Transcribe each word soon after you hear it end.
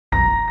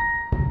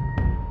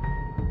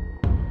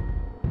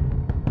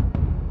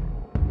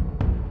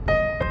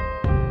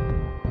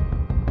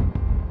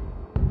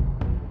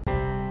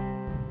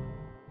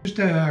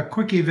Just a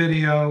quickie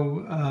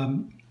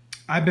video.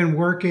 I've been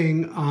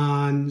working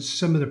on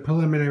some of the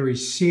preliminary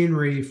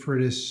scenery for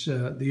this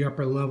the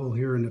upper level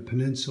here in the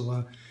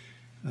peninsula.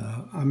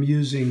 I'm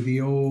using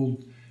the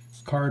old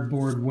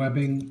cardboard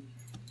webbing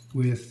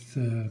with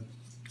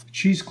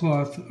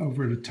cheesecloth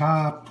over the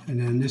top,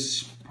 and then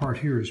this part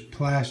here is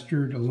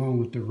plastered along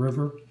with the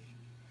river.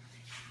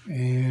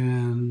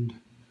 And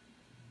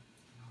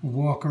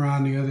we'll walk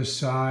around the other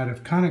side.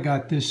 I've kind of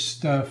got this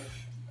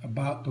stuff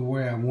about the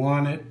way I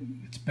want it.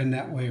 It's been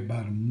that way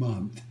about a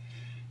month.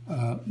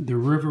 The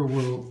river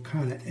will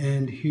kind of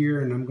end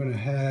here, and I'm going to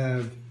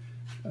have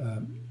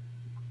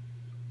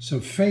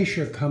some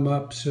fascia come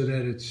up so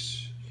that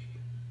it's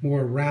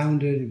more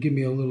rounded and give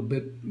me a little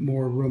bit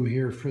more room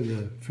here for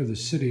the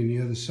city on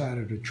the other side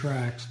of the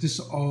tracks. This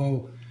will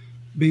all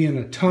be in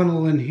a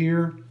tunnel in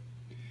here,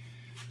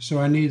 so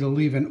I need to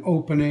leave an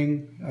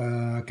opening.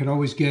 I can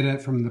always get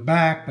it from the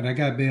back, but I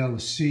got to be able to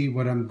see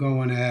what I'm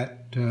going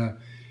at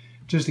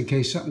just in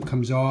case something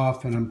comes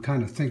off, and I'm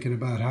kind of thinking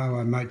about how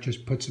I might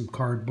just put some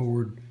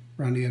cardboard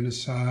around the other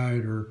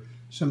side or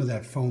some of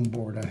that foam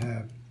board I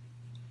have.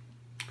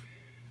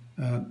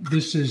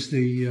 This is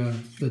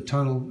the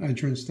tunnel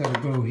entrance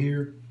that'll go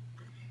here.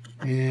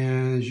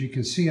 And as you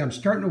can see, I'm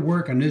starting to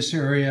work on this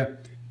area.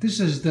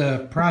 This is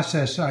the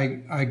process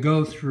I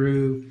go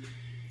through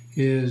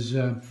is,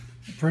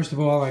 first of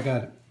all, I got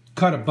to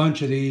cut a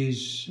bunch of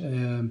these.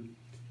 In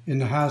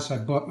the house, I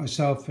bought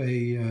myself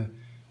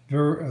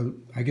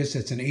I guess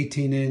it's an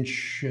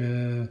 18-inch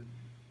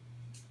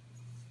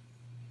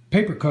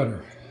paper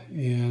cutter,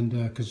 and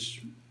because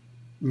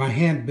my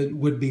hand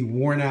would be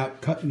worn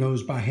out cutting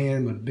those by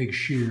hand with big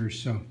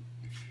shears. So,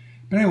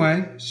 but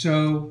anyway,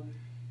 so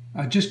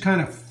I just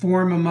kind of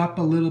form them up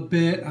a little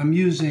bit. I'm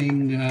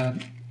using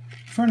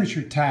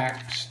furniture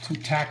tacks to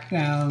tack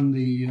down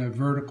the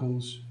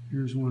verticals.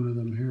 Here's one of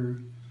them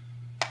here.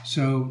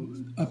 So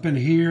up in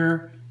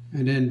here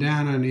and then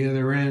down on the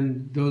other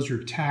end, those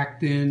are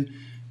tacked in.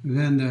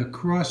 Then the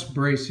cross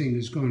bracing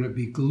is going to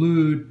be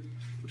glued,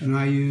 and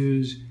I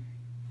use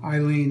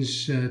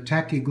Eileen's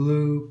tacky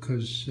glue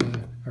because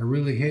I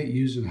really hate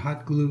using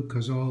hot glue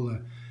because all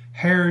the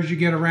hairs you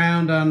get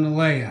around on the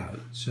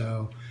layout.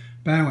 So,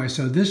 but anyway,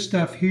 so this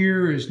stuff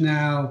here is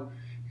now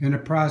in a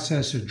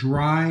process of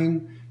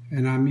drying,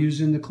 and I'm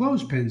using the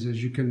clothespins,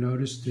 as you can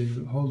notice,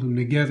 to hold them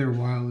together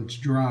while it's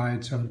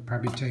dried. So it'll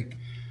probably take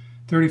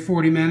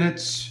 30-40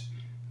 minutes.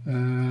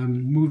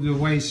 Move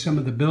away some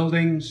of the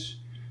buildings.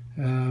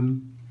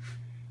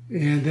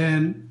 And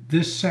then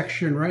this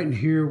section right in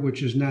here,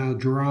 which is now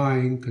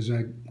drying because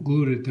I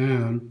glued it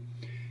down,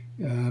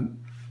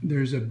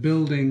 there's a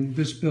building,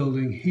 this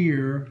building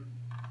here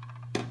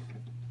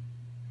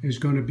is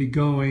going to be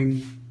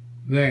going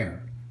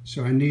there.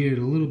 So I needed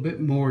a little bit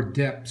more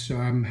depth, so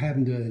I'm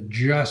having to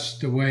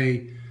adjust the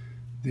way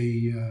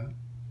the,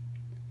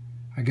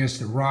 I guess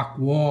the rock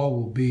wall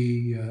will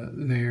be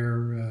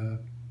there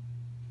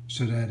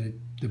so that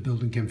the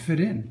building can fit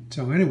in.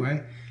 So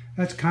anyway,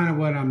 that's kind of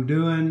what I'm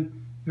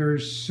doing.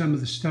 There's some of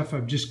the stuff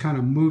I've just kind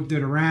of moved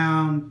it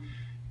around,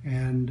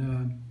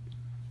 and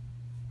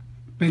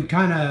been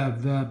kind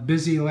of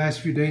busy the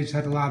last few days.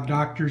 Had a lot of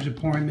doctor's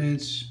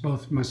appointments,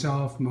 both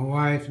myself and my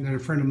wife, and then a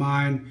friend of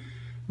mine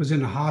was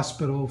in the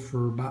hospital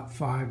for about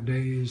 5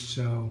 days.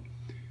 So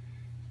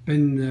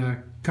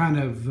been kind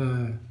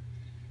of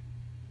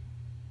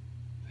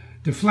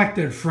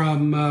deflected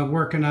from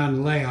working on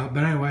the layout.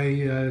 But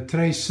anyway,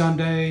 today's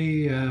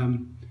Sunday.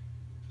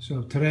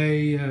 So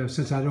today,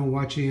 since I don't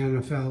watch the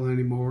NFL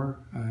anymore,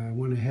 I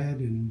went ahead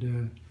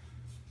and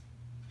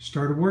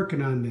started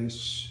working on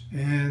this.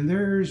 And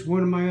there's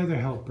one of my other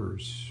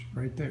helpers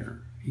right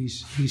there.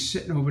 He's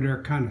sitting over there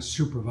kind of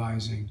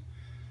supervising.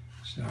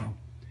 So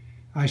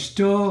I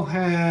still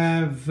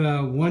have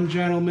one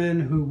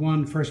gentleman who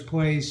won first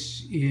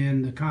place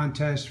in the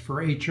contest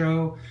for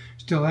HO.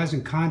 Still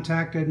hasn't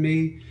contacted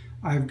me.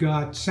 I've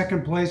got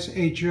second place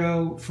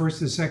HO,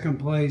 first and second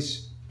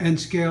place N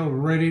scale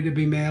ready to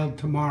be mailed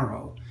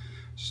tomorrow.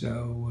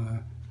 So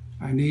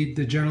I need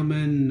the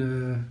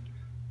gentleman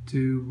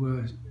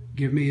to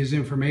give me his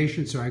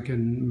information so I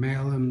can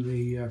mail him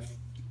the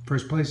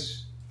first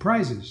place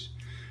prizes.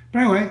 But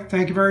anyway,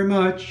 thank you very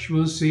much.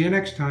 We'll see you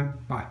next time.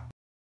 Bye.